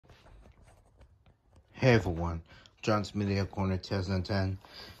Hey everyone, John's Media Corner 2010.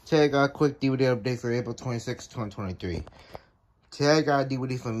 Today I got a quick DVD update for April 26, 2023. Today I got a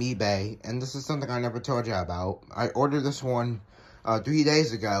DVD from eBay, and this is something I never told you about. I ordered this one 3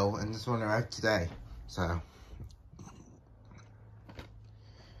 days ago, and this one arrived today.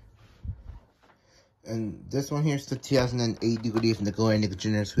 And this one here's the 2008 DVD from Nickelodeon Nick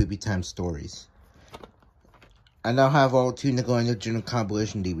Jr. Sweepy Time Stories. I now have all 2 Nickelodeon Nick Jr.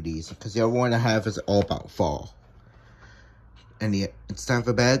 compilation DVDs, because the other one I have is all about fall. And it's time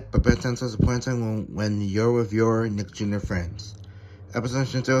for bed, but bedtime starts a point in time when you're with your Nick Jr. friends.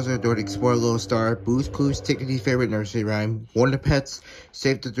 Episodes are Door to Explore Little Star, Blue's Clues, Tickety's favorite nursery rhyme, Warner Pets,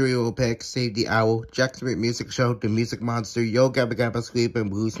 Save the 3 Little Pigs, Save the Owl, Jack's Great Music Show, The Music Monster, Yo Gabba Gabba Sleep, and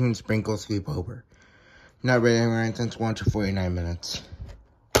Blue's Moon Sprinkle Sleepover. Not ready right since 1 to 49 minutes.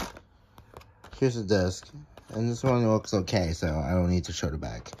 Here's the disc. And this one looks okay, so I don't need to show the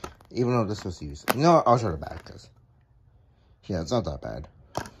back. Even though this was used. No, I'll show the back, because... yeah, it's not that bad.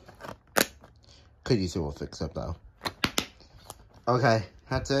 Could use a little fix up, though. Okay,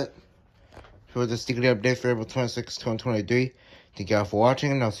 that's it. For the sticker update for April 26, 2023. Thank you all for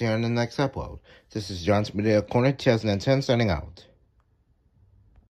watching, and I'll see you on the next upload. This is John's Media Corner 2010 signing out.